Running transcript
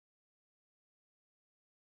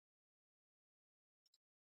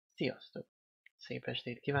Sziasztok! Szép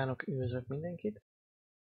estét kívánok, üdvözlök mindenkit!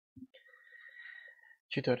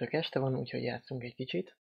 Csütörtök este van, úgyhogy játszunk egy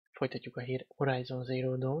kicsit. Folytatjuk a Horizon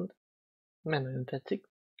Zero Dawn-t. Mert nagyon tetszik,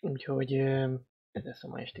 úgyhogy ez lesz a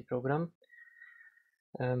ma esti program.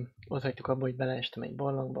 Ott hagytuk abba, hogy beleestem egy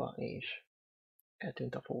barlangba, és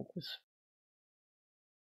eltűnt a fókusz.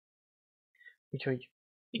 Úgyhogy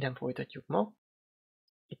innen folytatjuk ma.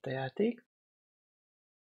 Itt a játék.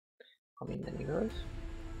 Ha minden igaz.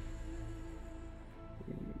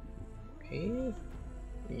 Oké.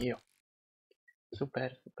 Jó.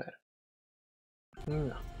 Szuper, szuper.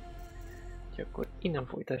 Na. Úgyhogy akkor innen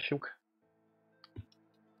folytassuk.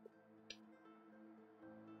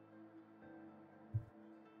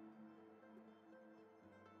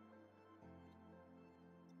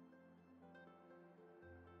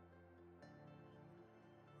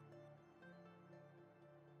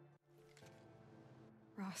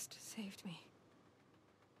 Rost saved me.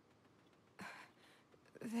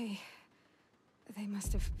 They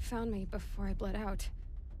must have found me before I bled out.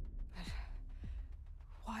 But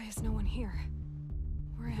why is no one here?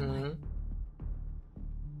 Where am I?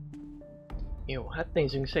 Jó, hát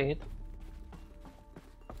nézzünk szét.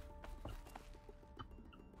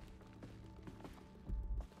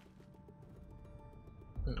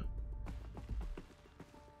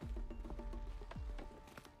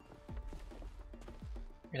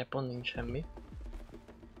 Erre pont nincs semmi.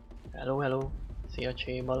 Hello, hello. Szia,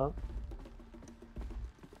 csébalag.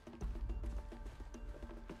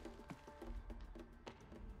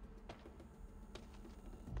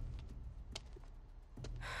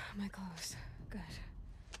 My clothes.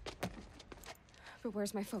 Good. But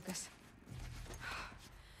where's my focus?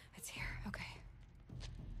 It's here. Okay.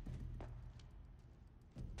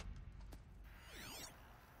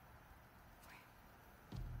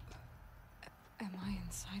 Am I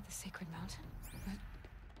inside the sacred mountain? But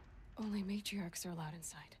only matriarchs are allowed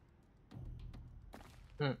inside.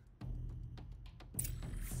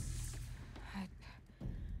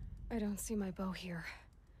 I don't see my bow here.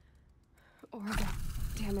 Or the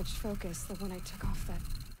damaged focus, the one I took off that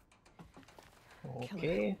killer.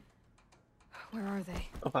 Oké. Where are they?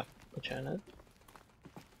 Hoppá, bocsánat.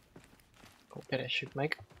 Akkor keressük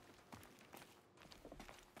meg.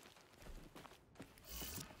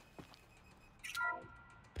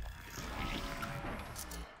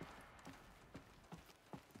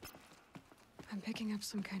 I'm picking up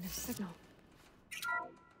some kind of signal.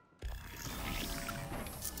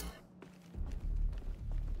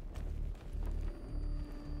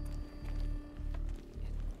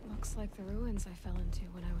 It looks like the ruins I fell into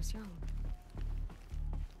when I was young.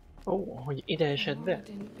 Ó, hogy ide esett I be?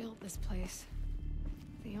 didn't build this place.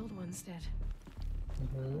 The old ones did.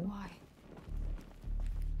 Why?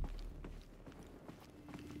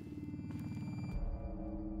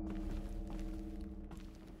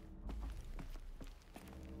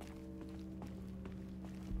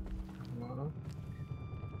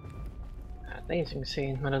 Hát nézzünk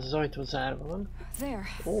szét, mert az ajtó zárva van. There.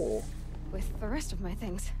 Ó, With the rest of my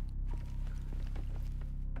things.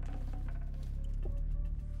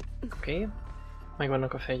 oké.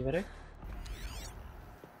 Megvannak a fegyverek.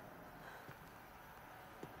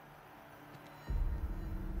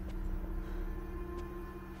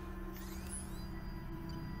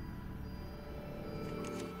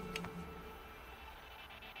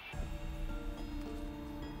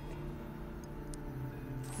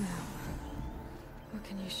 Now, what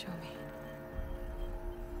can you show me?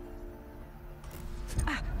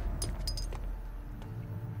 Ah!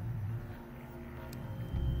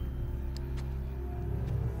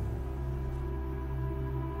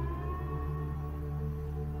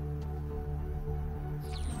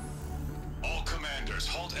 All commanders,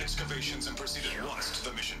 halt excavations and proceed at once to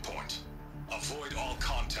the mission point. Avoid all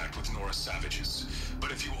contact with Nora savages,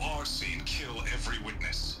 but if you are seen, kill every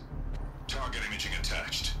witness. Target imaging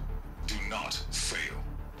attached. Do not fail.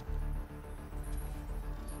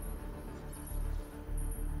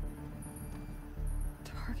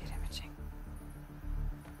 Target imaging.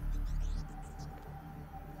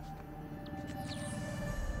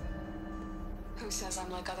 Who says I'm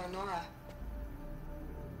like other Nora?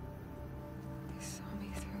 They saw me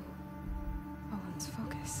through Owen's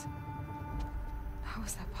focus. How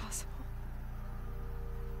is that possible?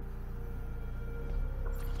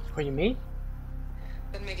 Hogy mi?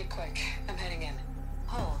 Then make it quick. I'm heading in.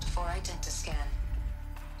 Hold for identiscan.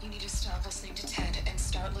 You need to stop listening to Ted and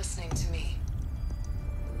start listening to me.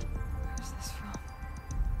 Where's this from?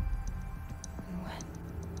 And when?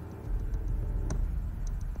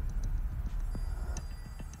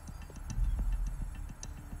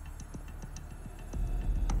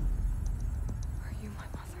 Are you my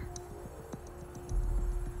mother?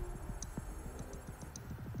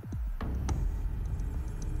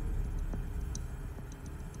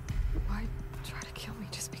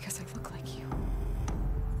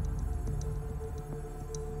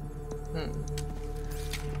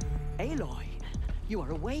 Aloy, you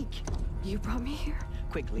are awake. You brought me here?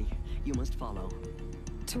 Quickly, you must follow.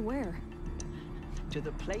 To where? To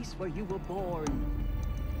the place where you were born.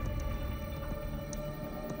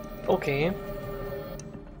 Oké.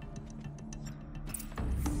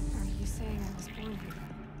 Are you saying I was born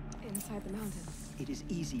here? Inside the mountain? It is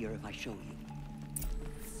easier if I show you.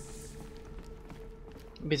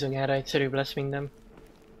 Bizonyára egyszerűbb lesz minden.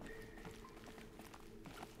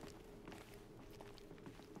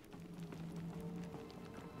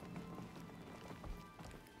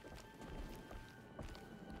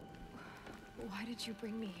 Why did you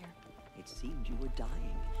bring me here? It seemed you were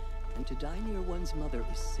dying, and to die near one's mother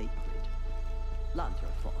is sacred.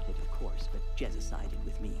 Lanter fought it, of course, but Jezza sided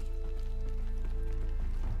with me.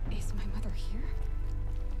 Is my mother here?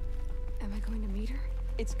 Am I going to meet her?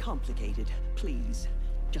 It's complicated. Please,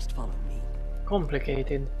 just follow me.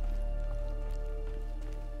 Complicated.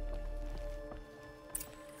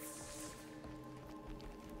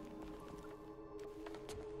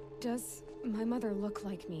 Does my mother look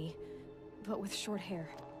like me, but with short hair?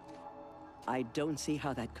 I don't see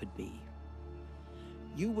how that could be.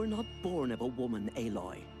 You were not born of a woman,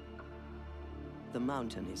 Aloy. The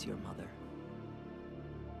mountain is your mother.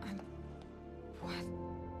 What?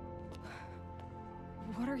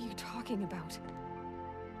 What are you talking about?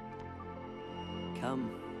 Come.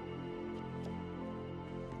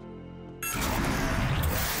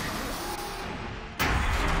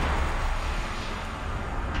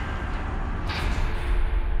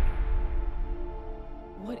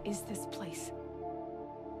 What is this place?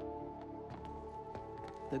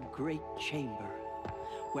 The great chamber,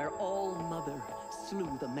 where All Mother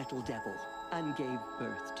slew the metal devil and gave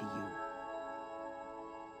birth to you.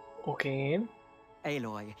 Oké.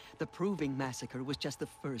 Aloy, the Proving Massacre was just the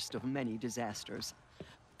first of many disasters.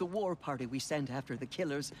 The war party we sent after the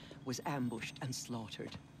killers was ambushed and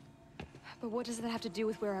slaughtered. But what does that have to do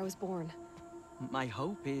with where I was born? My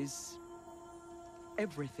hope is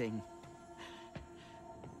everything.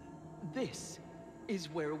 This is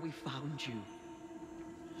where we found you.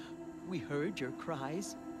 We heard your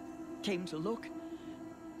cries, came to look,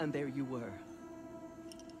 and there you were.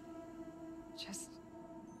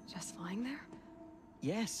 Just lying there?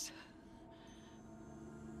 Yes.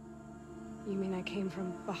 You mean I came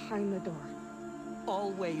from behind the door?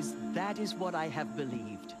 Always, that is what I have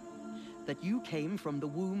believed. That you came from the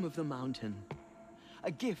womb of the mountain.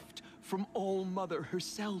 A gift from All Mother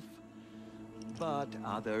herself. But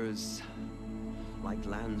others, like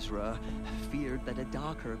Lansra, feared that a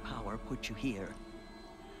darker power put you here.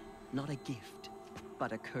 Not a gift,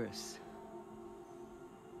 but a curse.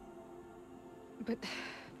 But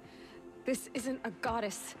this isn't a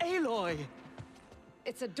goddess. Aloy!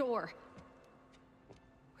 It's a door.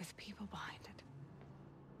 With people behind it.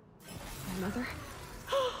 My mother?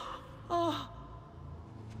 Oh.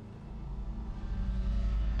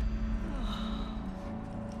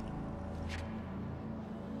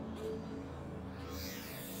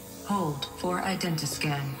 Hold for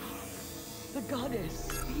identiscan. The goddess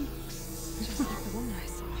speaks. Just like the woman I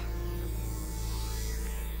saw.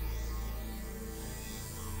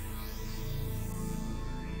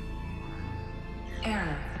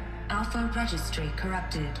 Error. Alpha registry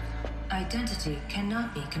corrupted. Identity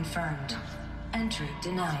cannot be confirmed. Entry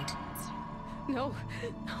denied. No,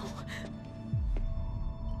 no.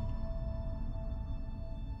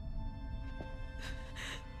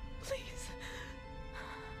 Please.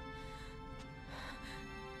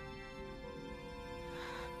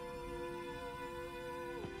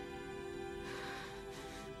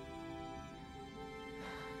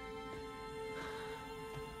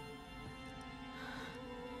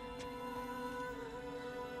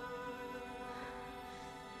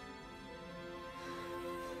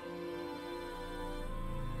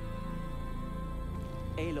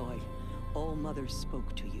 Aloy, All Mother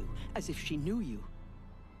spoke to you, as if she knew you.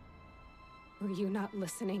 Were you not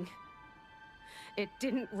listening? It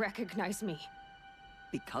didn't recognize me.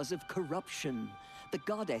 Because of corruption. The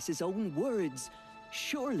goddess's own words.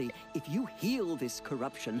 Surely, if you heal this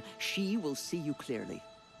corruption, she will see you clearly.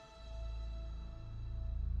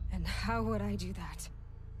 And how would I do that?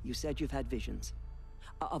 You said you've had visions.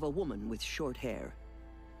 Of a woman with short hair.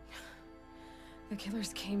 The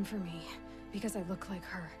killers came for me because I look like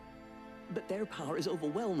her. But their power is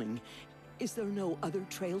overwhelming. Is there no other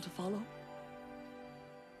trail to follow?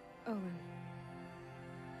 Owen.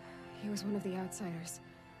 He was one of the outsiders.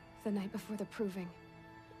 The night before the Proving.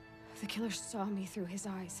 The killers saw me through his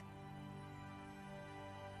eyes.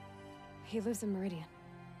 He lives in Meridian.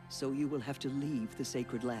 So you will have to leave the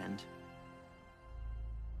sacred land.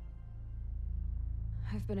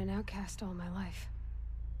 I've been an outcast all my life.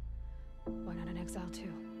 Why not an exile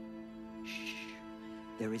too? Shh.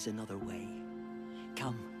 There is another way.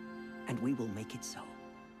 Come, and we will make it so.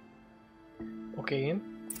 Oké.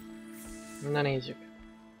 Na nézzük.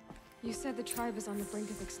 You said the tribe is on the brink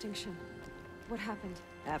of extinction. What happened?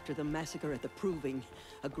 After the massacre at the Proving,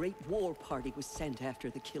 a great war party was sent after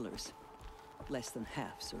the killers. Less than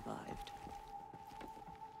half survived.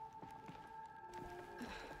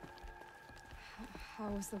 How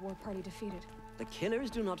was the war party defeated? The killers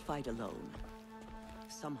do not fight alone.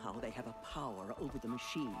 Somehow they have a power over the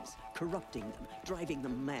machines, corrupting them, driving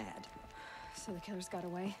them mad. So the killers got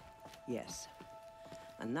away? Yes.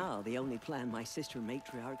 And now the only plan my sister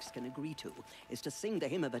matriarchs can agree to is to sing the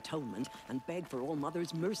Hymn of Atonement and beg for All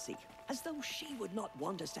Mother's mercy, as though she would not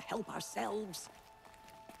want us to help ourselves.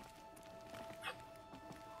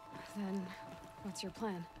 Then, what's your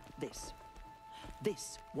plan?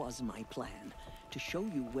 This was my plan. To show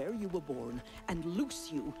you where you were born and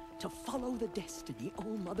loose you to follow the destiny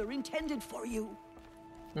All Mother intended for you.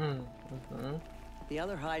 The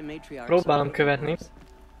other high matriarchs... Próbálom követni.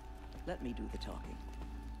 Let me do the talking.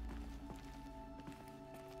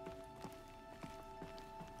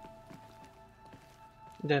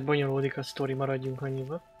 De bonyolódik a sztori, maradjunk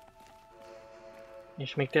annyiba.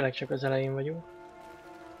 És még tényleg csak az elején vagyunk.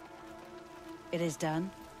 It is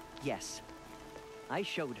done? Yes. I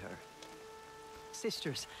showed her.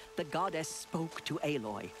 Sisters, the goddess spoke to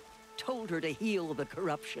Aloy. Told her to heal the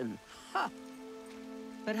corruption. Ha!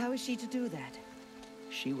 But how is she to do that?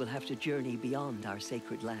 She will have to journey beyond our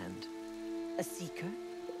sacred land. A seeker?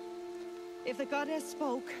 If the goddess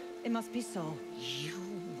spoke, it must be so. You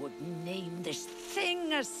would name this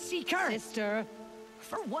thing a seeker? Sister!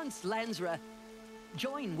 For once, Lansra,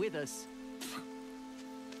 join with us.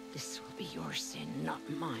 This will be your sin, not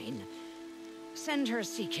mine. Send her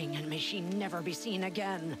seeking, and may she never be seen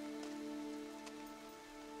again.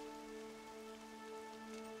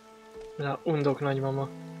 Na, undok nagymama.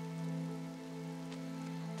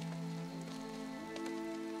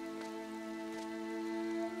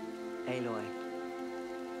 Aloy,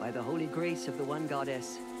 by the holy grace of the one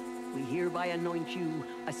goddess, we hereby anoint you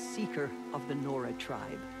a seeker of the Nora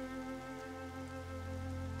tribe.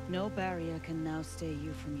 No barrier can now stay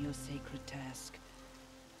you from your sacred task.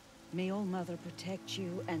 May All Mother protect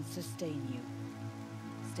you and sustain you.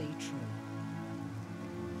 Stay true.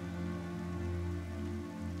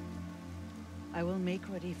 I will make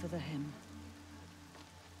ready for the hymn.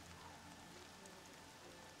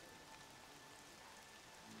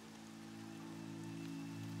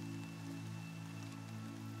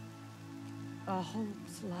 Our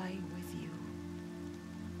hopes lie with you.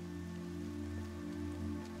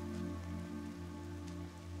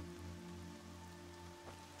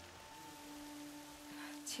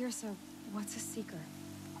 Tirsa, what's a seeker?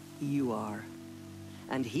 You are.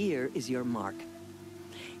 And here is your mark.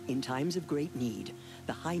 In times of great need,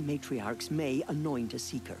 the High Matriarchs may anoint a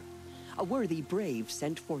seeker. A worthy brave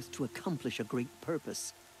sent forth to accomplish a great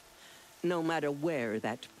purpose. No matter where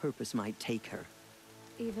that purpose might take her.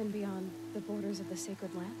 Even beyond the borders of the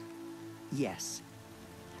sacred land? Yes.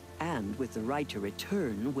 And with the right to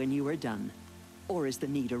return when you are done, or as the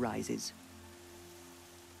need arises.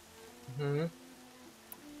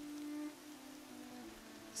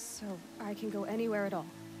 So I can go anywhere at all?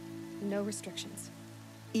 No restrictions?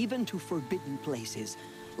 Even to forbidden places,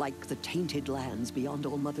 like the tainted lands beyond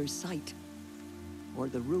All Mother's sight. Or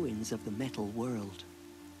the ruins of the metal world.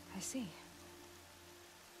 I see.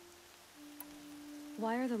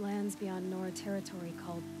 Why are the lands beyond Nora territory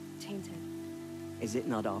called tainted? Is it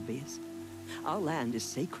not obvious? Our land is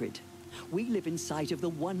sacred. We live in sight of the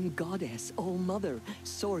one goddess, All Mother,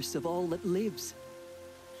 source of all that lives.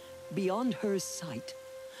 Beyond her sight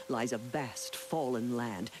lies a vast fallen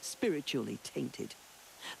land, spiritually tainted.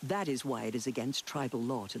 That is why it is against tribal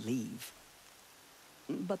law to leave.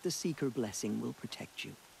 But the Seeker blessing will protect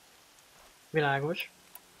you. Világos.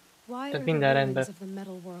 Why Tehát are the minden ruins rendben. of the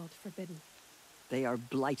metal world forbidden? They are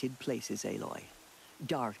blighted places, Aloy.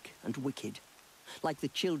 Dark and wicked, like the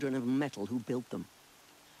children of metal who built them.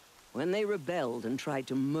 When they rebelled and tried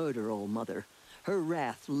to murder All Mother, her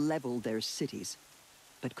wrath leveled their cities,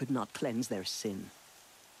 but could not cleanse their sin.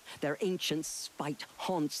 Their ancient spite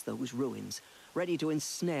haunts those ruins, ready to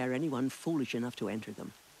ensnare anyone foolish enough to enter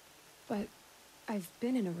them. But I've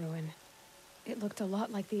been in a ruin. It looked a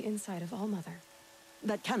lot like the inside of All Mother.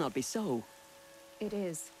 That cannot be so. It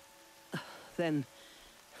is. Then,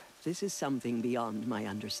 this is something beyond my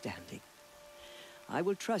understanding. I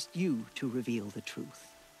will trust you to reveal the truth.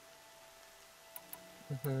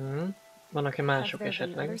 Vannak-e Have mások there been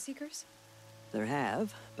esetleg? other seekers? There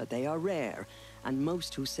have, but they are rare, and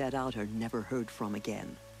most who set out are never heard from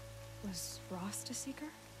again. Was Rost a seeker?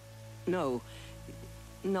 No,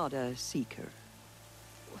 not a seeker.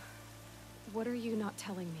 What are you not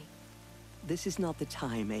telling me? This is not the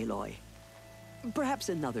time, Aloy. Perhaps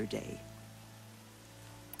another day.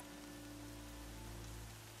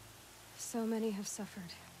 So many have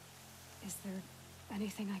suffered. Is there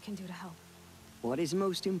anything I can do to help? What is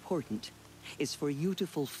most important is for you to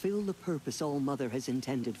fulfill the purpose All Mother has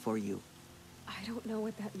intended for you. I don't know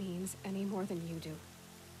what that means any more than you do.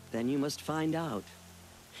 Then you must find out.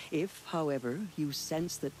 If, however, you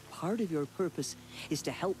sense that part of your purpose is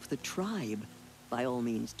to help the tribe, by all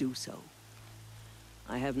means do so.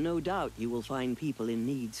 I have no doubt you will find people in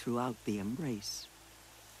need throughout the Embrace.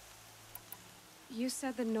 You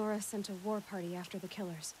said the Nora sent a war party after the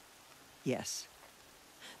killers. Yes,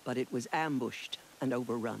 but it was ambushed and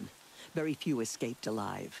overrun. Very few escaped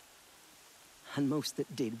alive. And most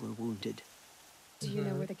that did were wounded. Do you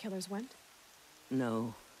know where the killers went?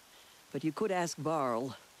 No, but you could ask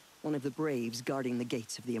Varl, one of the braves guarding the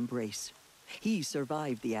gates of the Embrace. He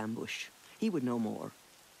survived the ambush. He would know more.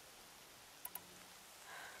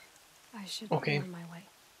 I should be on my way.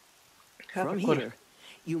 From here,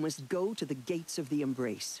 you must go to the gates of the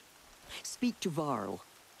Embrace. Speak to Varl,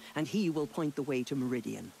 and he will point the way to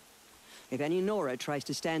Meridian. If any Nora tries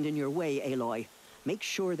to stand in your way, Aloy, make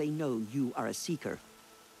sure they know you are a seeker.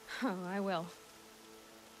 Oh, I will.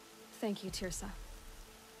 Thank you, Tirsa,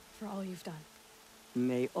 for all you've done.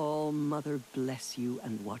 May All Mother bless you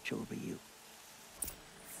and watch over you.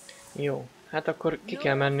 Jó, hát akkor ki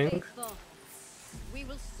kell mennünk. We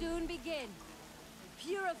will soon begin.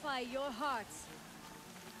 Purify your hearts.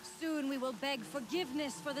 Soon we will beg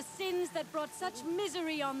forgiveness for the sins that brought such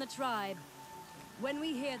misery on the tribe. When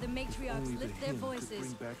we hear the matriarchs lift their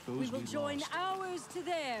voices, we will join ours to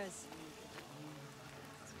theirs.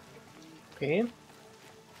 Oké.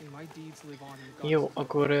 Jó,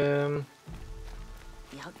 akkor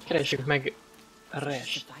keressük meg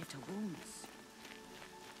Rest.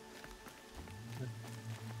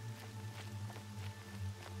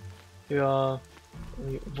 Ő a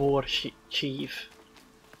War Chief.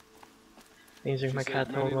 Nézzük meg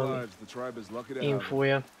hát, hol van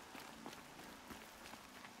infója.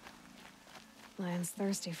 Land's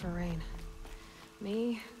thirsty for rain.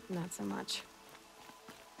 Me, not so much.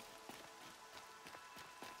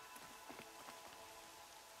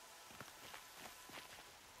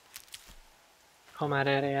 Ha már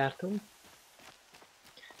erre jártunk,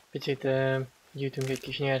 picit gyűjtünk egy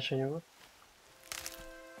kis nyersanyagot.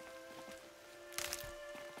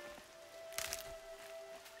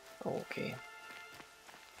 Oké.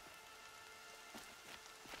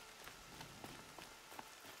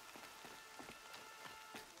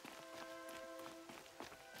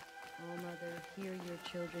 Oh, Mother, hear your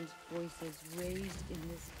children's voices raised in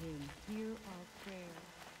this hymn. Hear our prayer.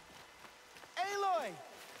 Aloy!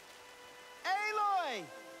 Aloy!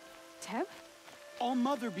 Teb? All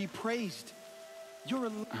Mother be praised.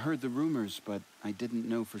 I heard the rumors, but I didn't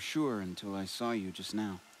know for sure until I saw you just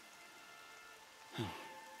now.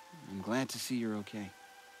 I'm glad to see you're okay.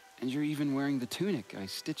 And you're even wearing the tunic I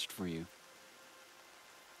stitched for you.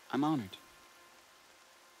 I'm honored.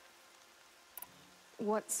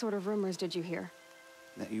 What sort of rumors did you hear?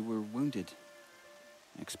 That you were wounded.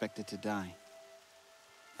 Expected to die.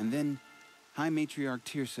 And then High Matriarch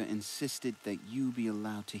Tirsa insisted that you be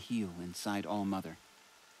allowed to heal inside All Mother.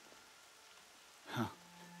 Huh.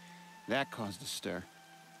 That caused a stir.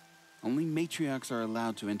 Only matriarchs are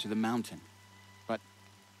allowed to enter the mountain. But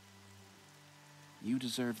you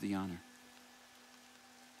deserve the honor.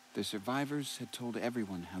 The survivors had told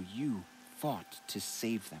everyone how you fought to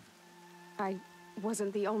save them. I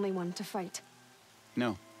wasn't the only one to fight.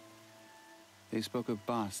 No. They spoke of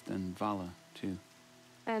Bast and Vala, too.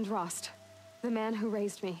 And Rost, the man who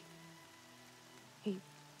raised me.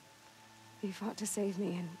 He fought to save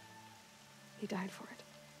me, and he died for it.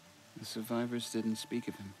 The survivors didn't speak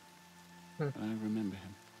of him, but I remember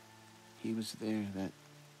him. He was there that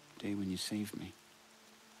day when you saved me.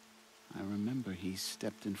 I remember he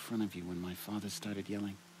stepped in front of you when my father started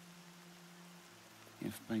yelling.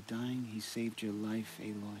 If by dying he saved your life,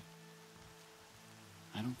 Aloy,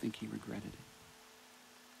 I don't think he regretted it.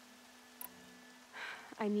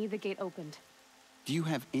 I need the gate opened. Do you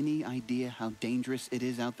have any idea how dangerous it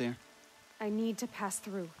is out there? I need to pass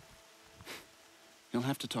through. You'll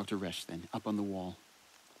have to talk to Resh then, up on the wall.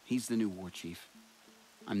 He's the new war chief.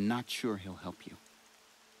 I'm not sure he'll help you.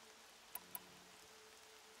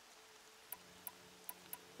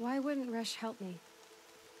 Why wouldn't Resh help me?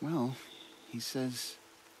 Well, he says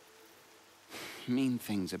mean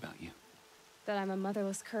things about you. That I'm a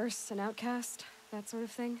motherless curse, an outcast, that sort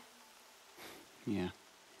of thing? Yeah.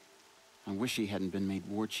 I wish he hadn't been made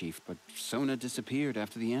war chief, but Sona disappeared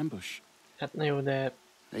after the ambush. Hát na jó, de...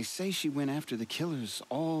 They say she went after the killers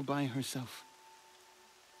all by herself.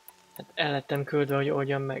 Hát el lettem küldve, hogy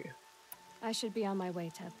oldjam meg. I should be on my way,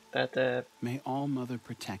 Teb. Tehát... May All Mother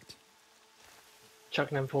protect. Csak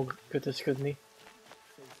nem fog kötözködni.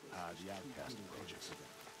 The outcast approaches.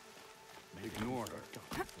 Ignore her.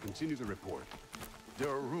 Continue the report. There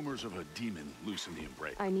are rumors of a demon loose in the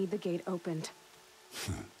embrace. I need the gate opened.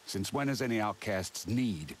 Since when has any outcast's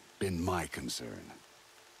need been my concern?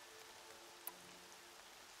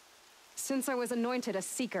 Since I was anointed a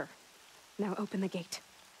seeker. Now open the gate.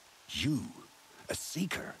 You? A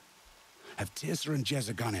seeker? Have Tissa and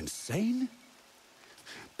Jezza gone insane?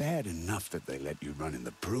 Bad enough that they let you run in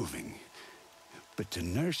the proving. But to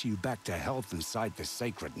nurse you back to health inside the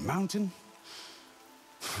sacred mountain?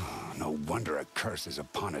 No wonder a curse is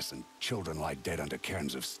upon us and children lie dead under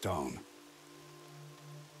cairns of stone.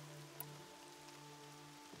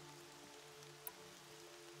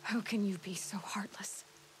 How can you be so heartless?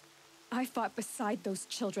 I fought beside those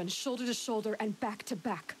children, shoulder to shoulder and back to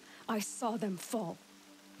back. I saw them fall.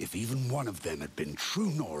 If even one of them had been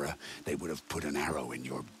true Nora, they would have put an arrow in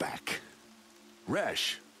your back.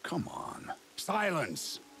 Resh, come on.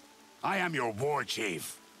 Silence! I am your war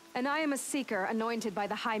chief. And I am a seeker anointed by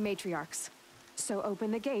the High Matriarchs. So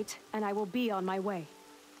open the gate, and I will be on my way.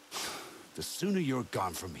 The sooner you're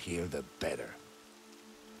gone from here, the better.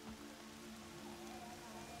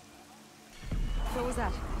 What was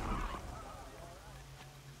that?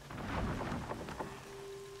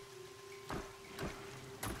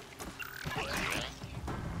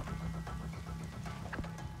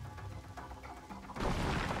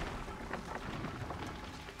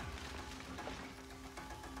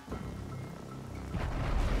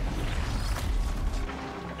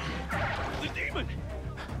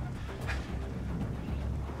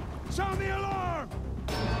 Sound the alarm!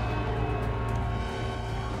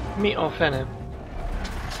 Mi a fene?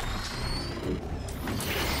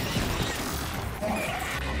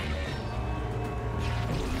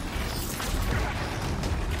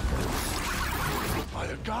 By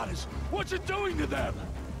the goddess, what's it doing to them?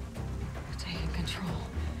 Taking control.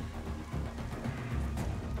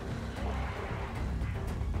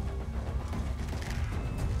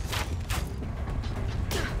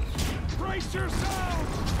 Brace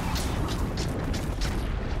yourselves!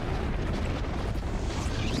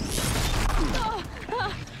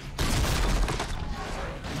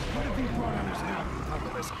 What have these brothers now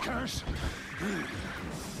under this curse?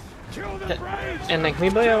 Kill the braves! Ennek mi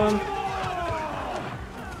baja van?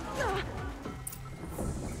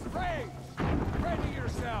 Braves! Ready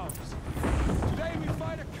yourselves! Today we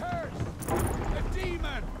fight a curse! A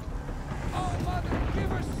demon! Oh, Mother,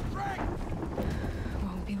 give us strength!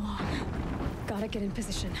 Won't be long. Gotta get in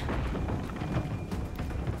position.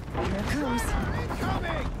 Here it comes.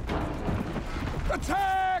 Incoming!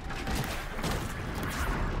 Attack!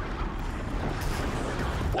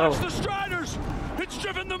 Watch Oh. the Striders! It's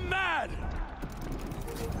driven them mad!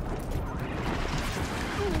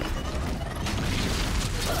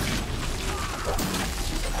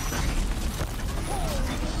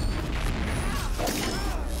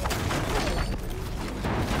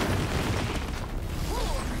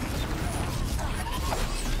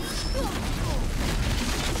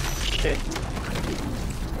 Shit.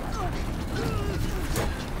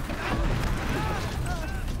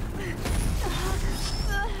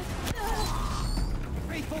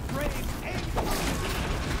 Faithful braves,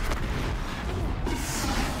 aim!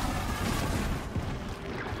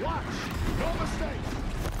 Watch! No mistakes!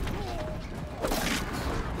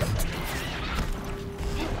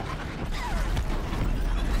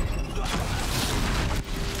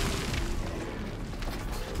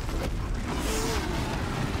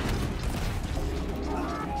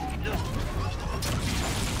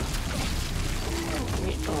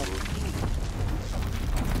 Mi a...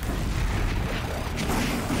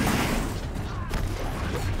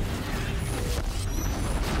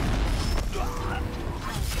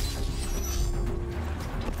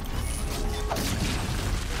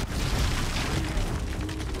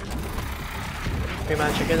 Mi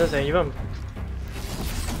már csak ez az egy van?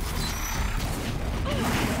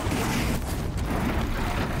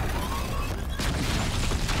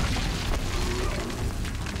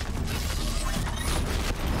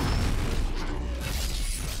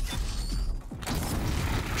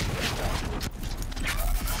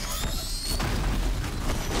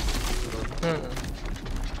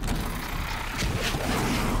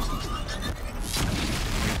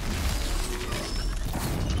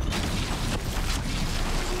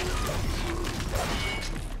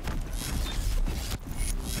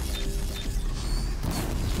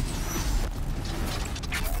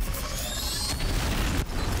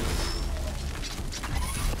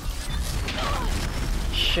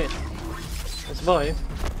 shit. Ez baj.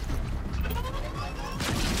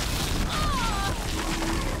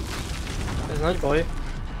 Ez nagy baj.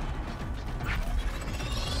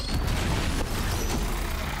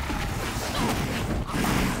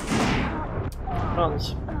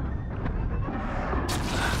 Franz.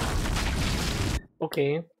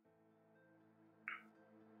 Oké.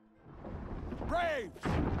 Braves,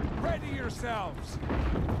 ready yourselves.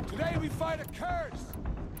 Today we fight a curse,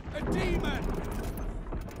 a demon.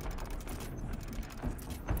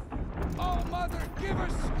 Oh, Mother, give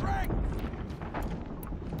us strength.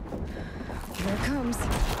 Here it comes.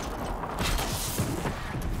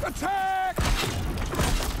 Attack!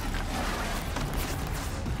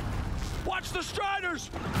 Watch the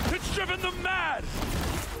Striders! It's driven them mad!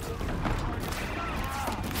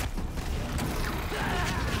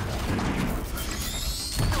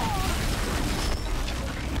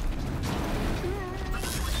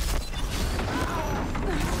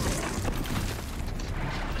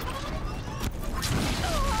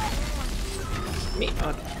 Mi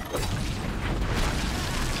a...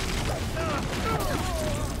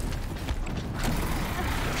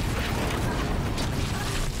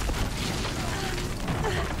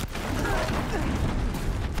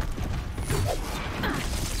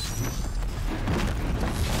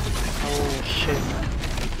 Oh shit.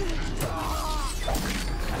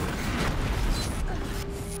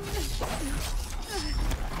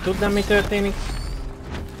 Tudnám, mi történik?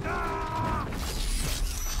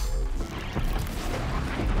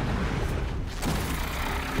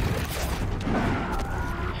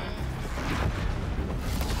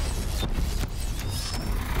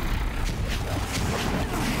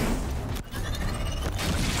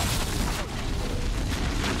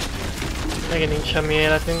 Megint nincs semmi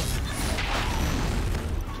életünk.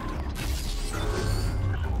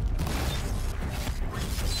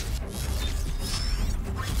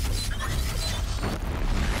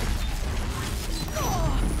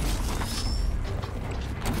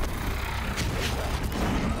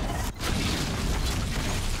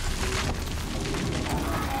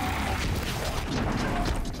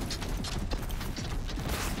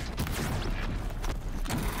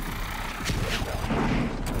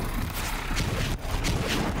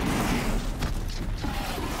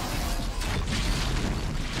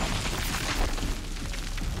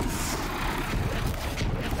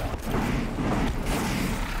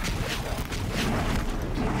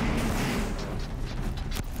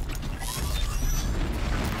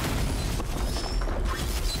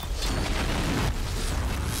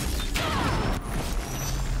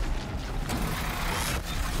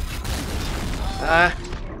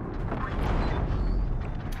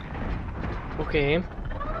 Oké.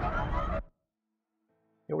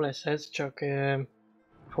 Jó lesz ez, csak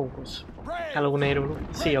fókusz. Hello Nero.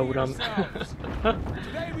 Szia uram.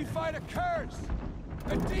 Today we fight a curse,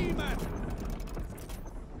 a demon.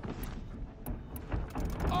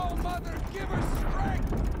 Oh, Mother, give us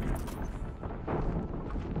strength.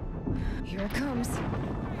 Here it comes.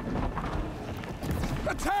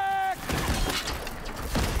 Attack!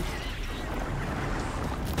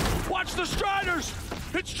 Watch the Striders!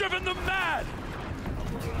 It's driven them mad!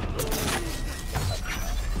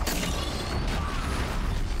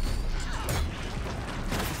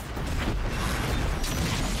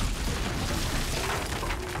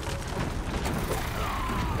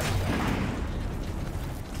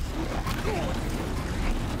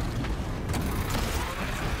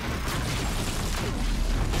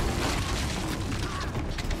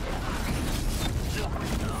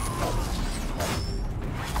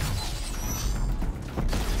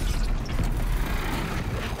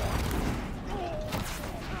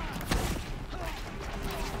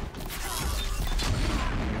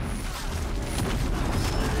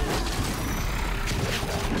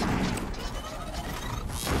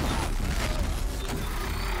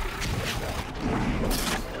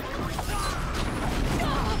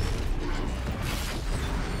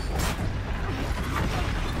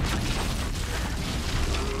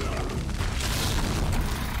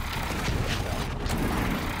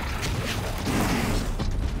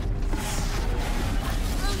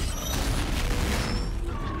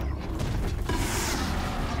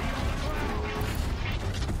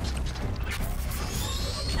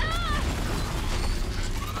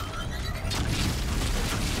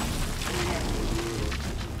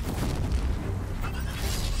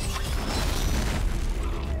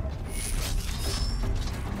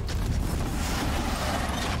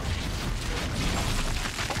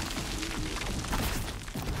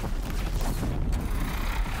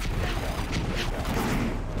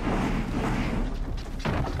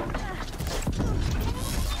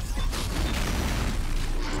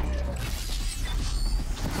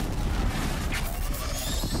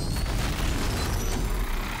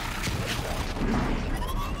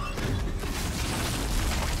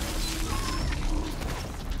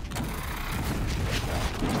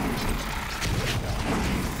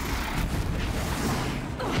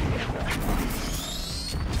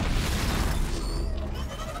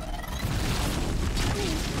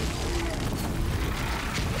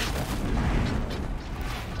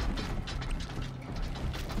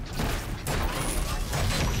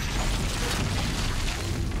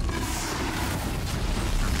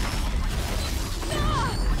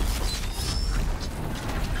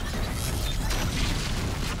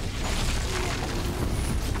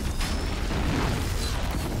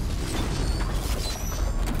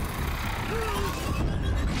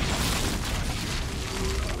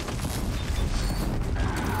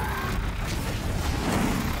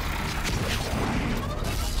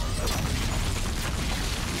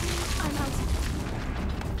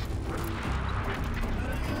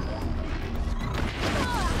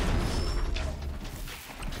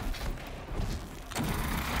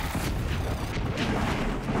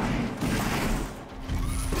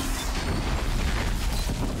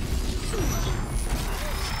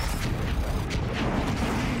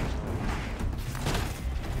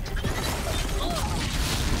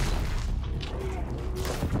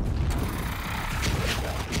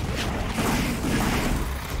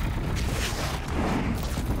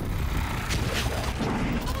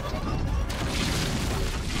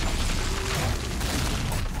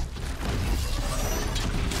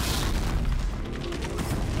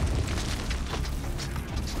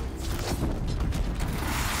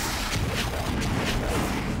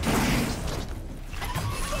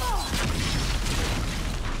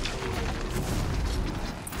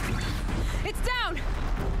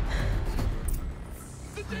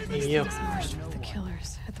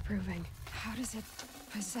 proving. How does it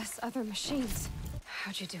possess other machines?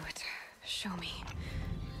 How'd you do it? Show me.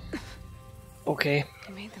 Okay.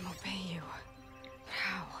 You made them obey you.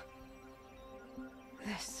 How?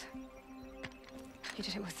 This. You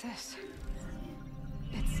did it with this.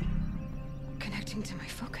 It's connecting to my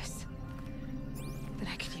focus. Then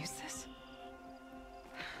I could use this.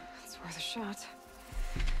 It's worth a shot.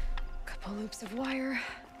 Couple loops of wire.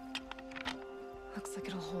 Looks like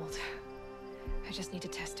it'll hold. I just need to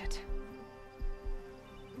test it.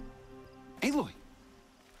 Aloy,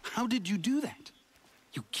 how did you do that?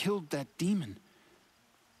 You killed that demon.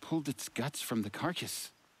 Pulled its guts from the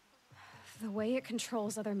carcass. The way it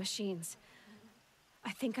controls other machines.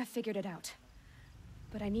 I think I figured it out.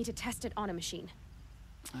 But I need to test it on a machine.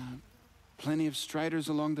 Plenty of striders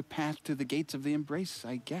along the path to the gates of the Embrace,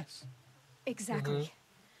 I guess. Exactly.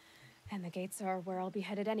 And the gates are where I'll be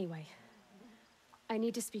headed anyway. I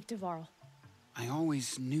need to speak to Varl. I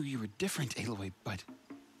always knew you were different, Aloy, but...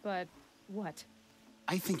 But what?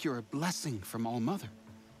 I think you're a blessing from All Mother.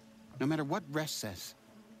 No matter what Resh says.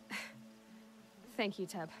 Thank you,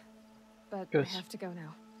 Teb. But Yes. I have to go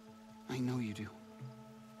now. I know you do.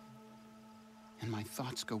 And my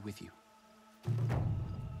thoughts go with you.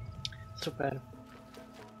 Szuper.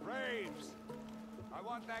 Braves! I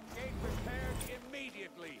want that gate repaired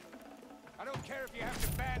immediately. I don't care if you have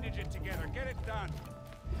to bandage it together. Get it done.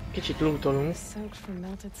 Kicsit lootolunk. Soaked from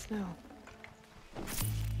melted snow.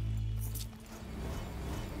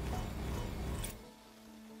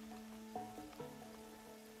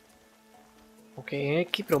 Oké,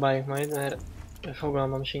 kipróbáljuk majd, mert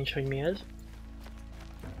fogalmam sincs, hogy mi ez.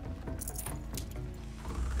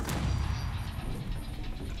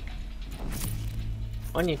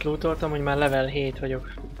 Annyit lootoltam, hogy már level 7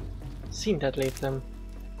 vagyok. Szintet léptem.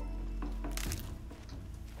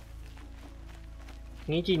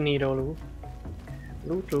 Így níró loot.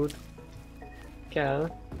 Loot.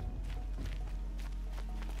 Kell.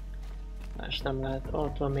 Más nem lehet.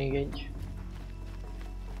 Ott van még egy.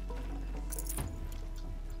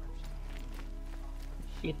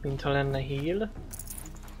 Itt mintha lenne heal.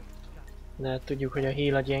 De hát tudjuk, hogy a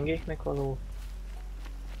heal a gyengéknek való.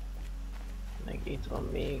 Meg itt van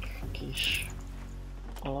még kis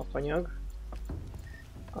alapanyag.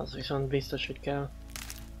 Az viszont biztos, hogy kell.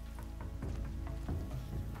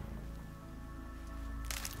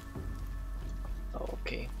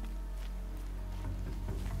 Oké.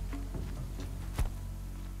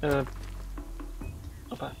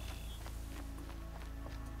 Hoppá.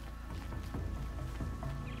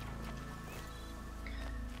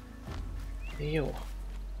 Jó.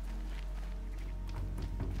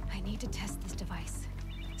 I need to test this device.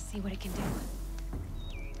 See what it can do.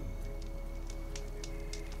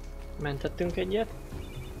 Mentettünk egyet.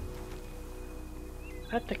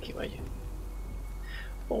 Hát te ki vagy?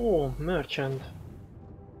 Ó, merchant.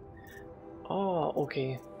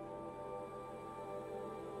 Oké.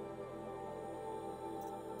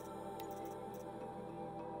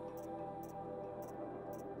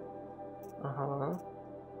 Aha.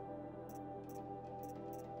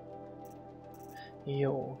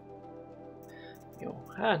 Jó. Jó.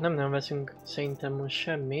 Hát nem veszünk szerintem most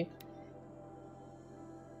semmit.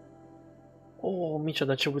 Ó,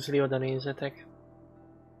 micsoda csúszli, oda nézzetek.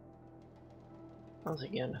 Az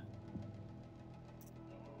igen.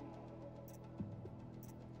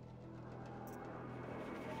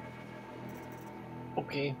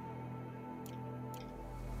 Oké.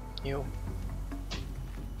 Jó.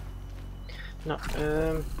 Na,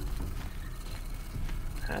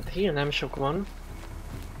 hát heal nem sok van.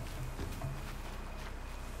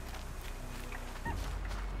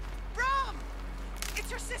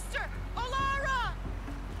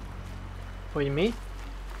 Hogy mi?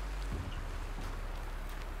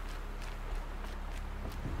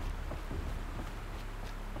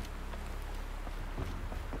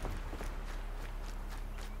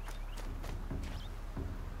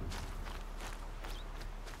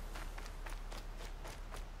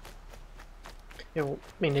 Jó,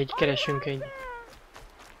 mindegy, keresünk egy...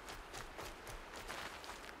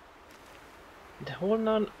 De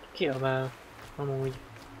honnan kiabál amúgy?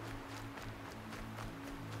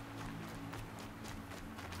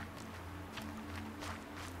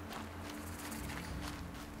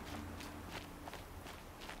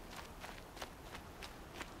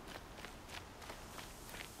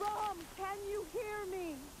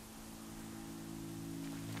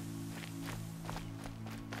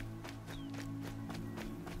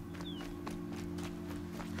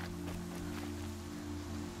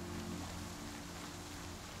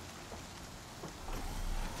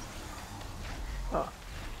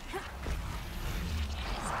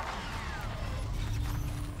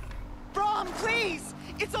 Brom, please!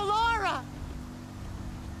 It's Alara!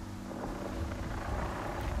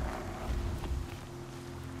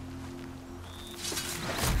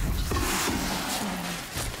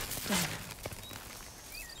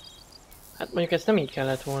 Hát mondjuk ezt nem így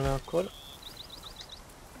kellett volna akkor.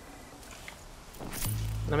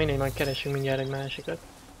 Na mindegy, majd keresünk mindjárt egy másikat.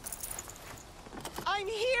 I'm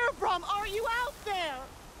here, Brom! Are you out there?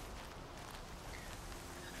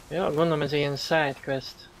 Ja, gondolom ez ilyen side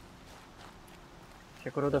quest. És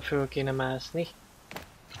akkor oda föl kéne mászni.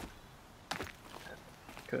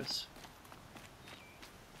 Kösz.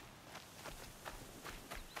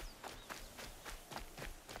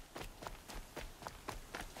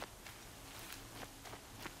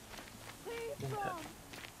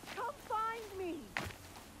 Come find me!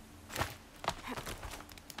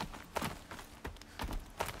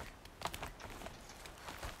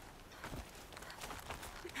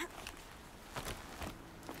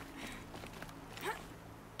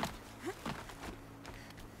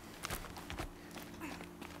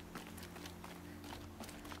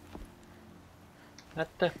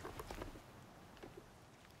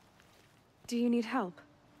 Do you need help?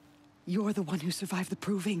 You're the one who survived the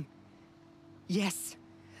proving. Yes,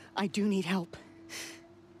 I do need help.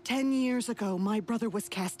 10 years ago, my brother was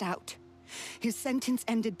cast out. His sentence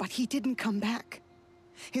ended, but he didn't come back.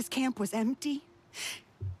 His camp was empty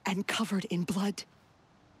and covered in blood.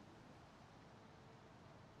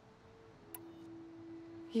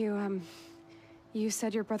 You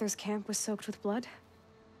said your brother's camp was soaked with blood?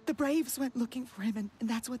 The Braves went looking for him, and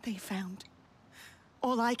that's what they found.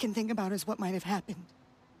 All I can think about is what might have happened.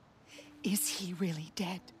 Is he really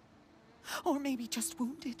dead? Or maybe just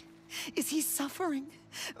wounded? Is he suffering?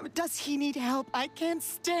 Does he need help? I can't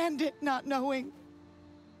stand it not knowing.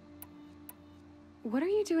 What are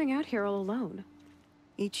you doing out here all alone?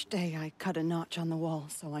 Each day I cut a notch on the wall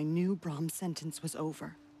so I knew Brom's sentence was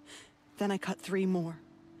over. Then I cut 3 more.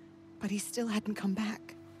 But he still hadn't come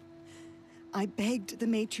back. I begged the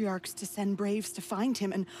matriarchs to send Braves to find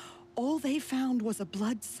him, and all they found was a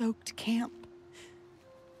blood-soaked camp.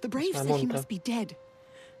 The Braves said he must be dead.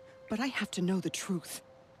 But I have to know the truth.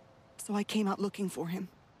 So I came out looking for him.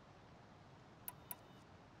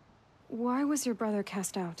 Why was your brother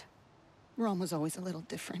cast out? Brom was always a little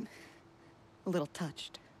different. A little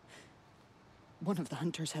touched. One of the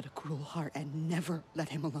hunters had a cruel heart and never let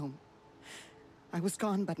him alone. I was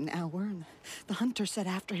gone but an hour, and the hunter set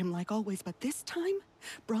after him like always, but this time,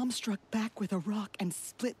 Brom struck back with a rock and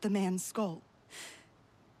split the man's skull.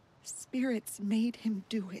 Spirits made him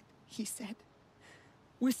do it, he said.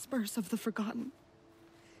 Whispers of the forgotten.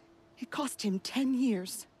 It cost him 10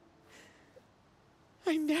 years.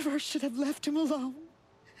 I never should have left him alone.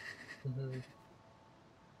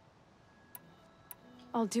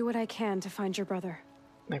 I'll do what I can to find your brother.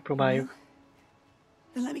 Megpróbáljuk.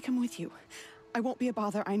 Then let me come with you. I won't be a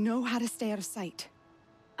bother. I know how to stay out of sight.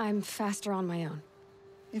 I'm faster on my own.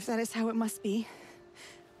 If that is how it must be,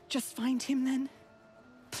 just find him then.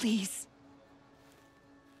 Please.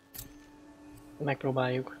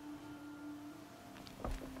 Megpróbáljuk.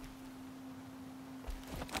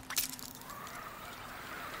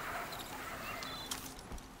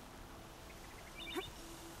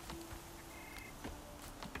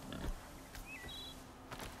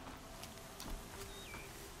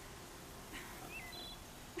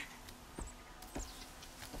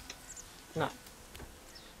 Na.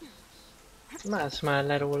 Mász már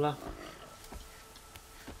le róla.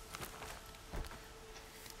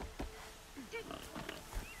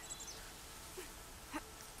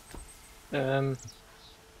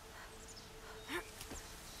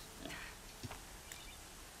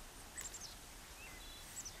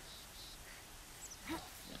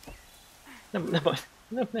 Nem baj,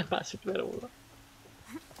 nem mászok le róla.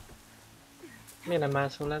 Miért nem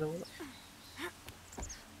mászol le róla?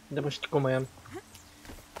 De most komolyan.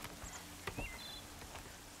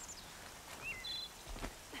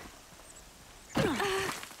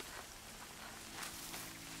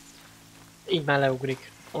 Így már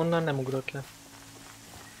leugrik. Onnan nem ugrott le.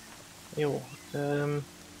 Jó.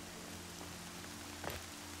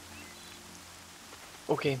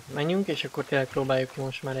 Oké, menjünk, és akkor tényleg próbáljuk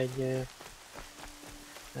most már egy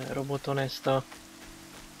roboton ezt a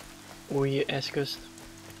új eszközt.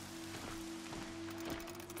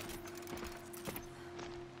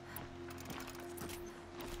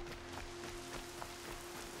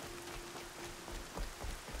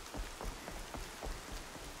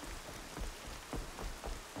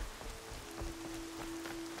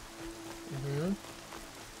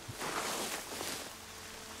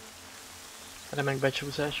 Remek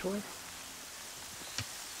becsúszás volt.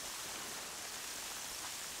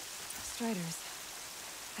 Striders.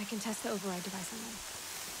 I can test the override device on them.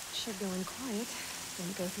 Should go in quiet,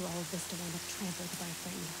 don't go through all of this to wind up trampled by a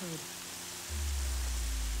frightened herd.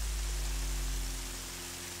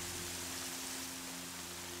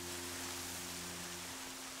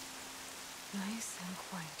 Nice and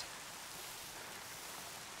quiet.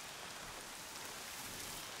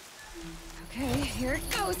 Okay, here it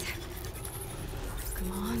goes.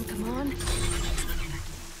 Come on, come on.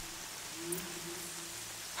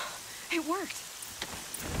 It worked.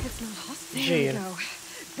 It's not hostile. There we go.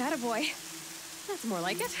 That a boy. That's more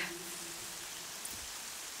like it.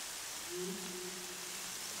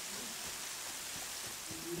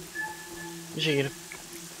 Zsír.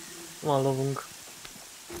 Van lovunk.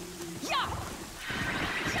 Yeah!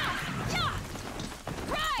 Yeah! Yeah!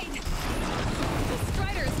 Ride! This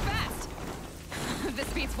strider is fast. This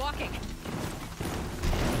beats walking.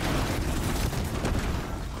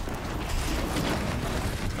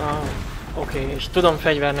 Oké, és tudom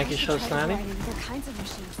fegyvernek is használni.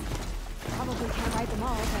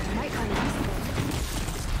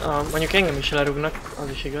 Mondjuk engem is lerúgnak, az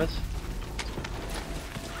is igaz.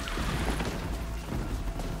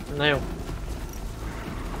 Na jó.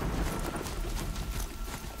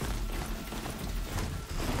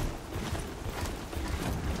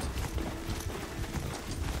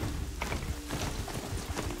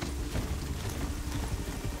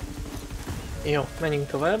 Jó, menjünk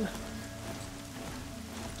tovább.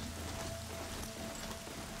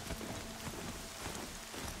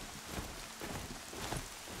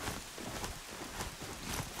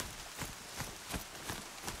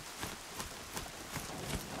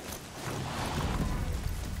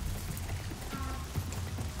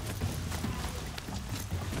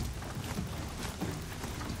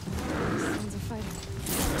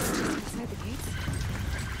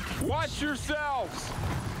 Watch yourselves!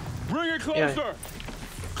 Bring it closer!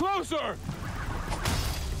 Closer!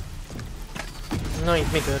 Na,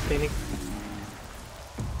 itt mi történik?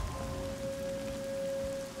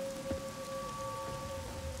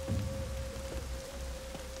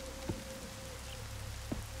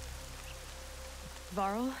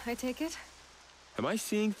 Varl, I take it? Am I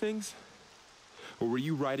seeing things? Or were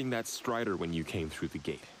you riding that strider when you came through the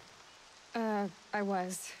gate? I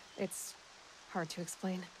was. It's hard to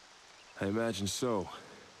explain. I imagine so.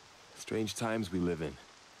 Strange times we live in.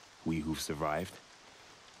 We who've survived.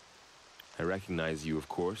 I recognize you, of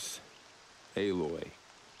course. Aloy,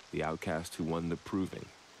 the outcast who won the proving.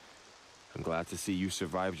 I'm glad to see you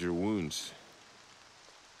survived your wounds.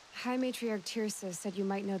 High Matriarch Tirsa said you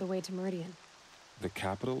might know the way to Meridian. The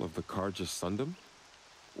capital of the Carja Sundom?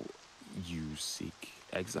 You seek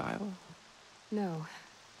exile? No.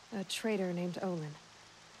 A traitor named Olin.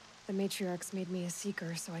 The Matriarchs made me a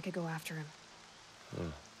seeker so I could go after him.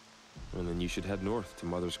 Huh. Well, then you should head north to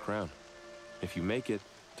Mother's Crown. If you make it,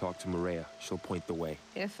 talk to Maria. She'll point the way.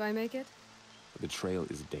 If I make it? The trail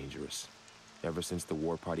is dangerous. Ever since the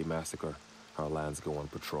War Party massacre, our lands go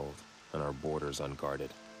unpatrolled, and our borders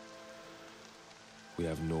unguarded. We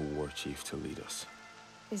have no war chief to lead us.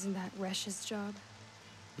 Isn't that Resh's job?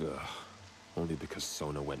 Ugh. Only because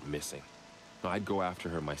Sona went missing. I'd go after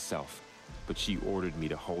her myself, but she ordered me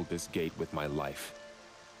to hold this gate with my life.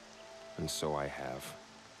 And so I have.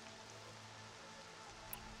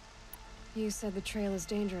 You said the trail is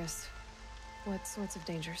dangerous. What sorts of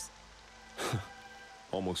dangers?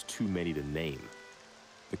 Almost too many to name.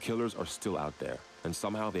 The killers are still out there, and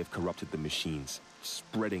somehow they've corrupted the machines,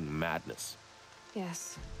 spreading madness.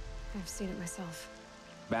 Yes, I've seen it myself.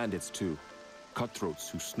 Bandits, too. Cutthroats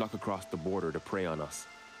who snuck across the border to prey on us.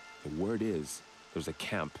 The word is, there's a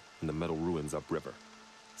camp in the metal ruins upriver.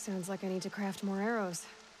 Sounds like I need to craft more arrows.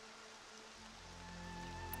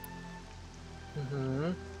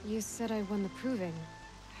 Mm-hmm. You said I won the proving.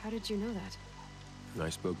 How did you know that? I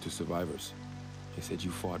spoke to survivors. They said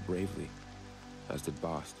you fought bravely, as did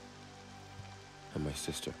Bast. And my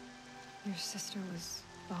sister. Your sister was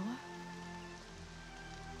Bala?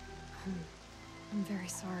 I'm very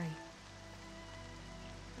sorry.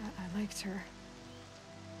 I liked her.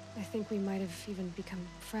 I think we might have even become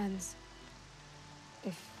friends.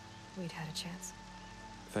 If we'd had a chance.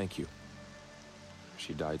 Thank you.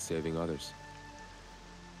 She died saving others.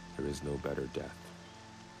 There is no better death.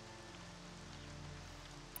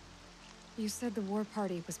 You said the war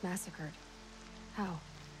party was massacred. How?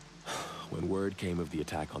 When word came of the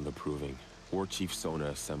attack on the Proving, War Chief Sona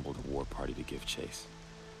assembled a war party to give chase.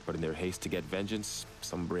 But in their haste to get vengeance,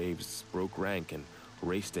 some braves broke rank and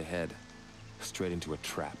raced ahead, straight into a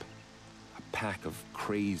trap. A pack of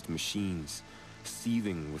crazed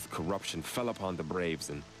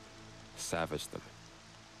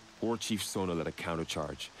War Chief Sona led a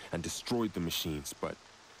countercharge and destroyed the machines, but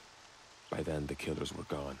by then the killers were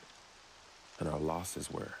gone, and our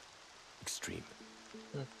losses were extreme.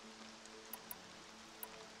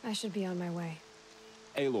 I should be on my way.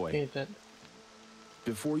 Aloy,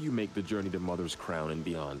 before you make the journey to Mother's Crown and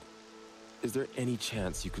beyond, is there any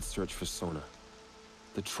chance you could search for Sona?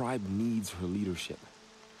 The tribe needs her leadership.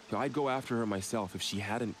 I'd go after her myself if she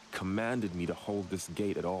hadn't commanded me to hold this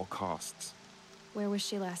gate at all costs. Where was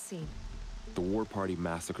she last seen? The War Party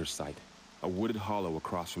massacre site. A wooded hollow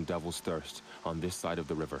across from Devil's Thirst, on this side of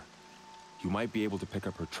the river. You might be able to pick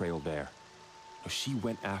up her trail there. She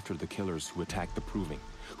went after the killers who attacked the Proving,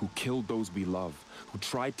 who killed those we love, who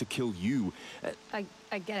tried to kill you.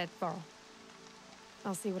 I get it, Varl.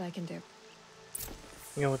 I'll see what I can do.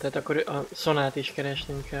 Jó, tehát akkor a Sonát is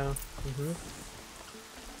keresnünk kell.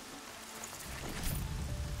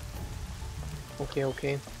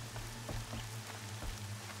 Oké.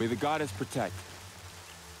 May the goddess protect.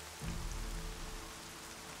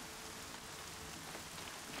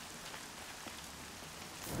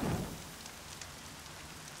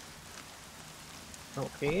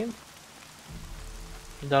 Oké.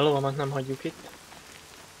 De a lovamat nem hagyjuk itt.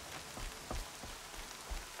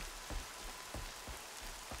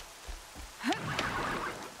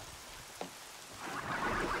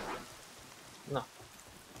 Na.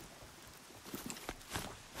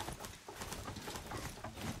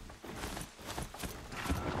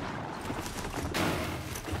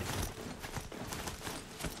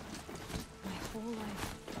 My whole life,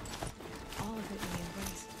 all of it in the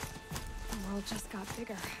embrace. The world just got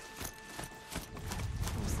bigger.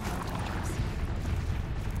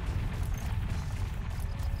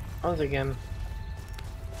 Az igen.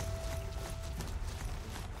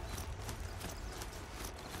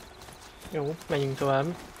 Jó, menjünk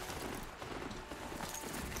tovább.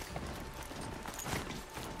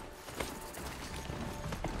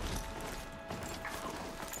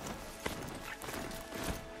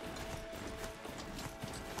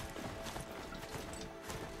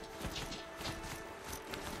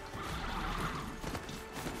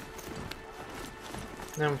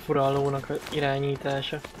 Nem fura a lónak az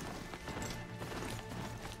irányítása.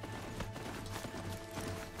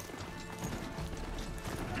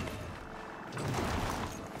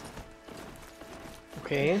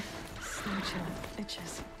 Oké.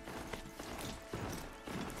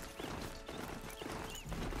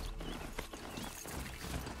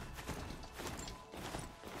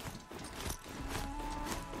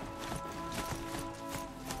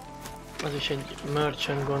 Az is egy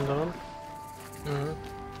merchant, gondolom.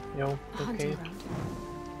 Jó, oké.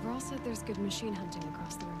 Varl said there's good machine hunting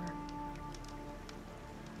across the river.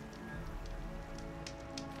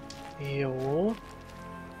 Jó.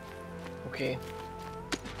 Oké.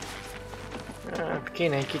 Hát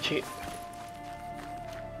kéne egy kicsi...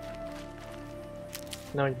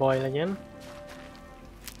 Nehogy baj legyen.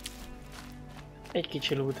 Egy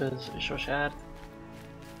kicsi loot az sos árt.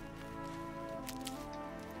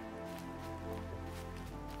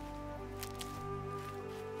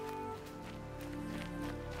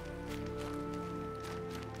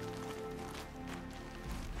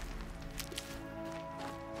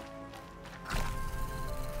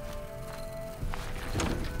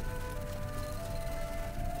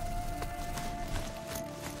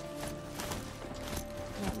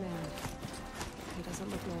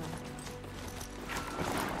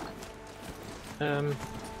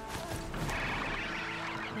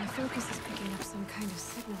 My focus is picking up some kind of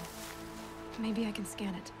signal. Maybe I can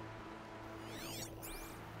scan it.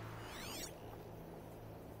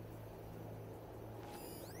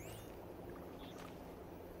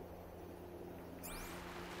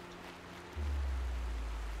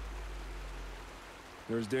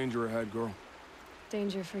 There's danger ahead, girl.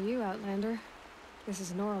 Danger for you, Outlander. This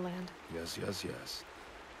is Noraland. Yes.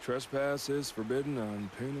 Trespass is forbidden on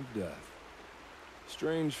pain of death.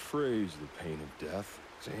 Strange phrase, the pain of death,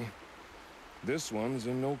 see? This one's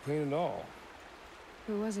in no pain at all.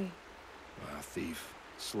 Who was he? A thief,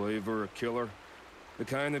 slaver, a killer. The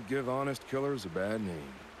kind that give honest killers a bad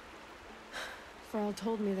name. Varl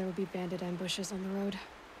told me there would be bandit ambushes on the road.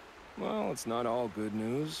 Well, it's not all good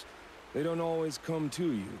news. They don't always come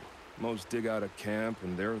to you. Most dig out a camp,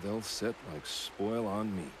 and there they'll sit like spoil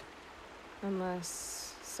on meat.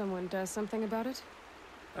 Unless someone does something about it?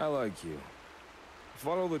 I like you.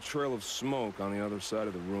 Follow the trail of smoke on the other side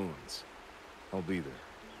of the ruins. I'll be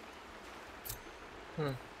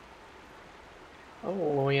there.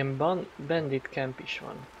 Ó, ilyen bandit camp is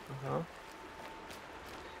van. Aha.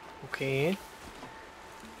 Oké.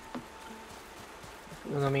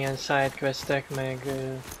 Mondom, ilyen sidequestek, meg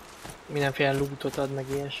mindenféle lootot ad, meg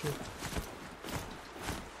ilyesmi.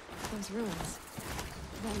 Those ruins.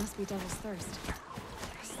 That must be Devil's Thirst.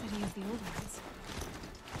 City of the old ones.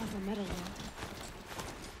 Of the Metal World.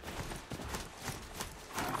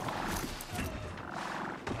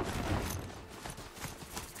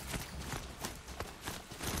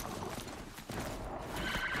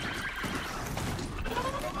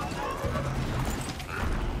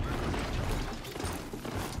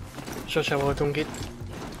 Sose voltunk itt.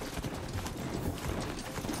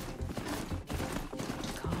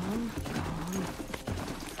 Calm, calm.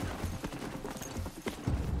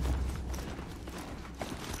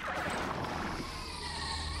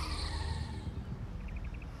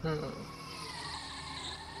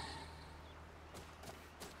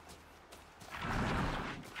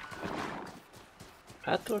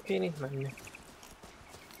 Háttól kéne itt menni.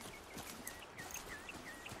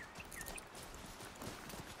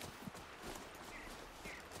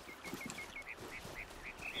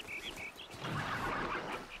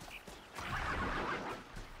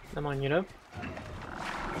 Nem annyira.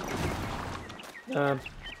 I'm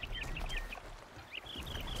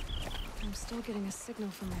still getting a signal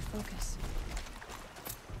from my focus.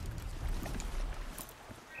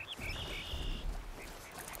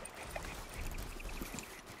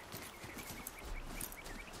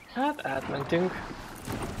 Hát átmentünk.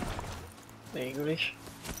 Végül is.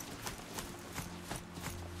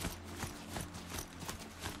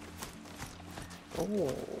 Ó,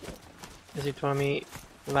 ez itt valami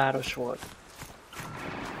város volt.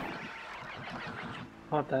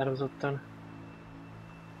 Határozottan.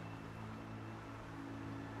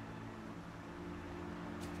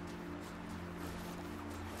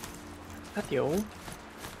 Hát jó.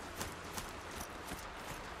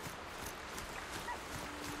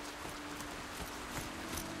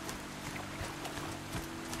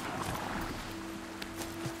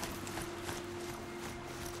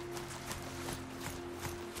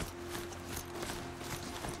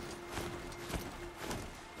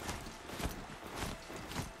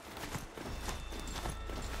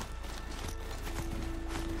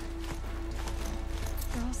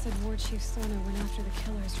 Said Ward Chief Sona went after the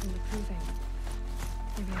killers from the proving.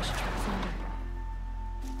 Maybe I should try to find her.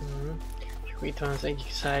 És akkor itt van az egyik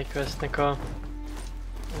sidequestnek a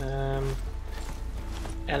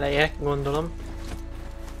eleje, gondolom.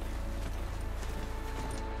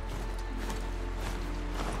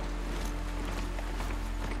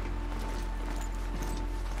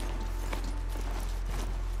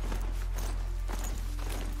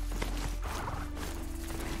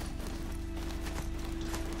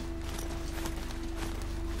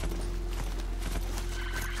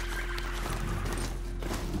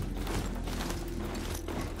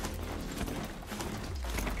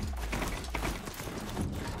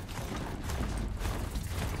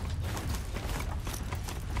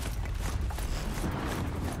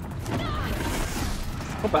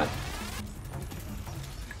 Hoppá!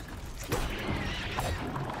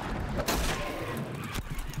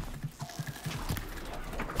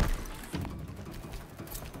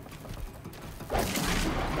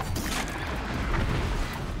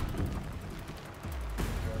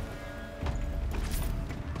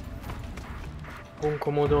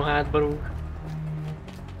 Unkomódó hátba rúg.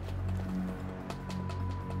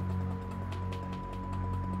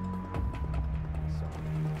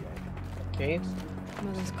 Oké.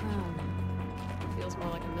 Mother's crown. Feels more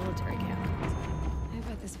like a military camp. I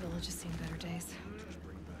bet this village has seen better days.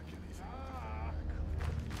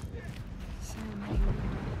 So many.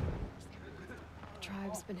 The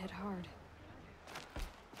tribe's been hit hard.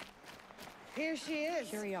 Here she is.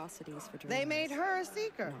 Curiosities for dreamers. They made her a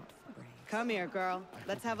seeker. Come here, girl.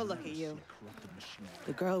 Let's have a look at you.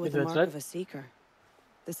 The girl with the mark of a seeker.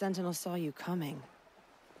 The Sentinel saw you coming.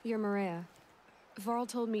 You're Maria. Varl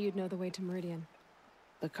told me you'd know the way to Meridian.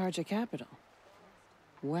 The Karja capital.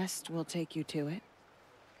 West will take you to it,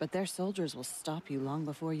 but their soldiers will stop you long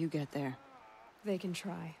before you get there. They can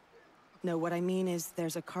try. No, what I mean is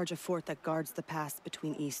there's a Karja fort that guards the pass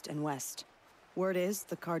between East and West. Word is,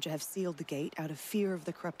 the Karja have sealed the gate out of fear of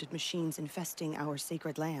the corrupted machines infesting our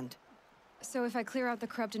sacred land. So if I clear out the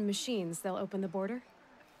corrupted machines, they'll open the border?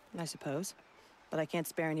 I suppose. But I can't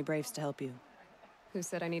spare any braves to help you. Who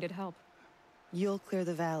said I needed help? You'll clear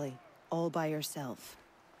the valley, all by yourself.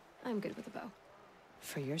 I'm good with a bow.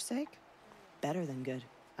 For your sake? Better than good,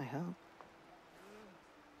 I hope.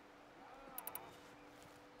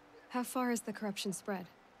 How far has the corruption spread?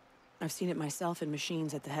 I've seen it myself in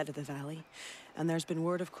machines at the head of the valley, and there's been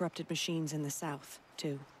word of corrupted machines in the south,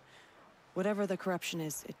 too. Whatever the corruption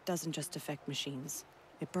is, it doesn't just affect machines.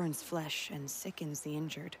 It burns flesh and sickens the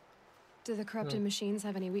injured. Do the corrupted machines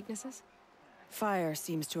have any weaknesses? Fire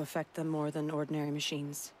seems to affect them more than ordinary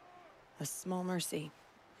machines. A small mercy.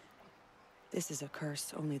 This is a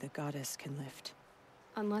curse only the goddess can lift.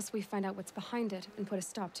 Unless we find out what's behind it and put a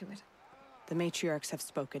stop to it. The matriarchs have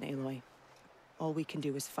spoken, Aloy. All we can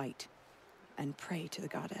do is fight. And pray to the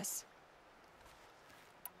goddess.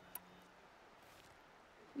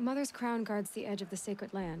 Mother's crown guards the edge of the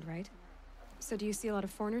sacred land, right? So do you see a lot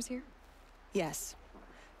of foreigners here? Yes.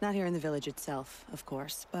 Not here in the village itself, of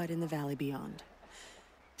course, but in the valley beyond.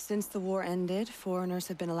 Since the war ended, foreigners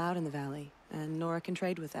have been allowed in the valley, and Nora can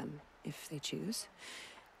trade with them, if they choose.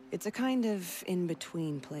 It's a kind of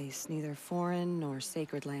in-between place, neither foreign nor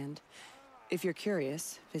sacred land. If you're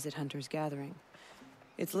curious, visit Hunter's Gathering.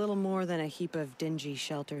 It's little more than a heap of dingy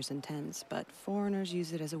shelters and tents, but foreigners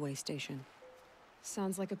use it as a way station.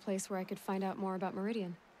 Sounds like a place where I could find out more about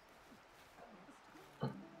Meridian.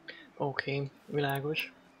 Okay,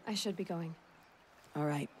 világos. I should be going. All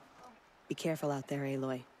right. Be careful out there,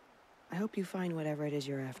 Aloy. I hope you find whatever it is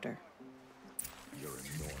you're after.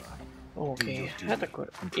 Oké, hát akkor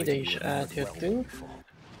ide is átjöttünk.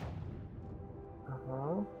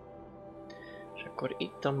 Aha. És akkor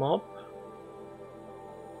itt a map.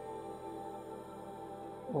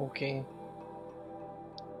 Oké.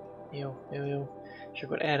 Jó, jó, jó. És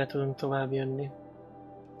akkor erre tudunk tovább jönni.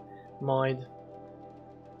 Majd.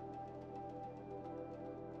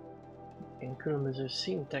 Ilyen különböző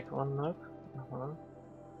szintek vannak. Aha.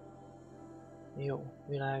 Jó,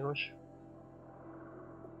 világos.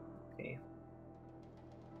 Oké.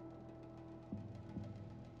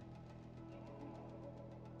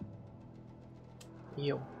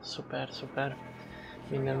 Jó, szuper, szuper.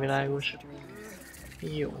 Minden világos.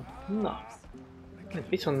 Jó, na.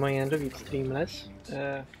 Viszont ma ilyen rövid stream lesz,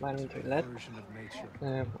 mármint hogy lett,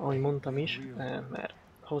 ahogy mondtam is, mert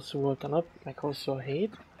hosszú volt a nap, meg hosszú a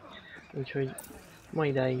hét, úgyhogy ma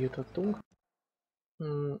idáig jutottunk.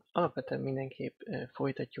 Alapvetően mindenképp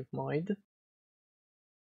folytatjuk majd,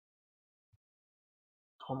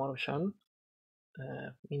 hamarosan,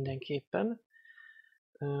 mindenképpen.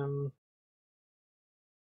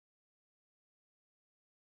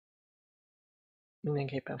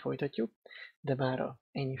 Mindenképpen folytatjuk, de mára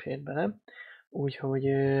ennyi fér bele. Úgyhogy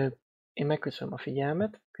én megköszönöm a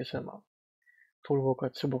figyelmet, köszönöm a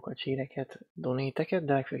followokat, subokat, síreket, donéteket,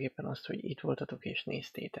 de legfőképpen azt, hogy itt voltatok és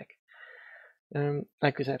néztétek.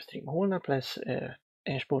 Legközelebb stream holnap lesz,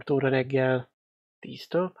 e-sport óra reggel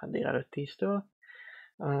 10-től, hát délelőtt 10-től.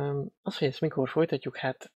 Az, hogy ezt mikor folytatjuk,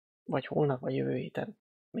 hát vagy holnap, vagy jövő héten,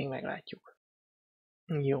 még meglátjuk.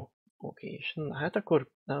 Jó. Oké, és na hát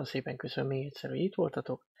akkor nagyon szépen köszönöm még egyszer, hogy itt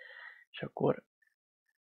voltatok, és akkor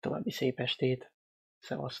további szép estét,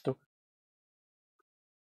 szevasztok!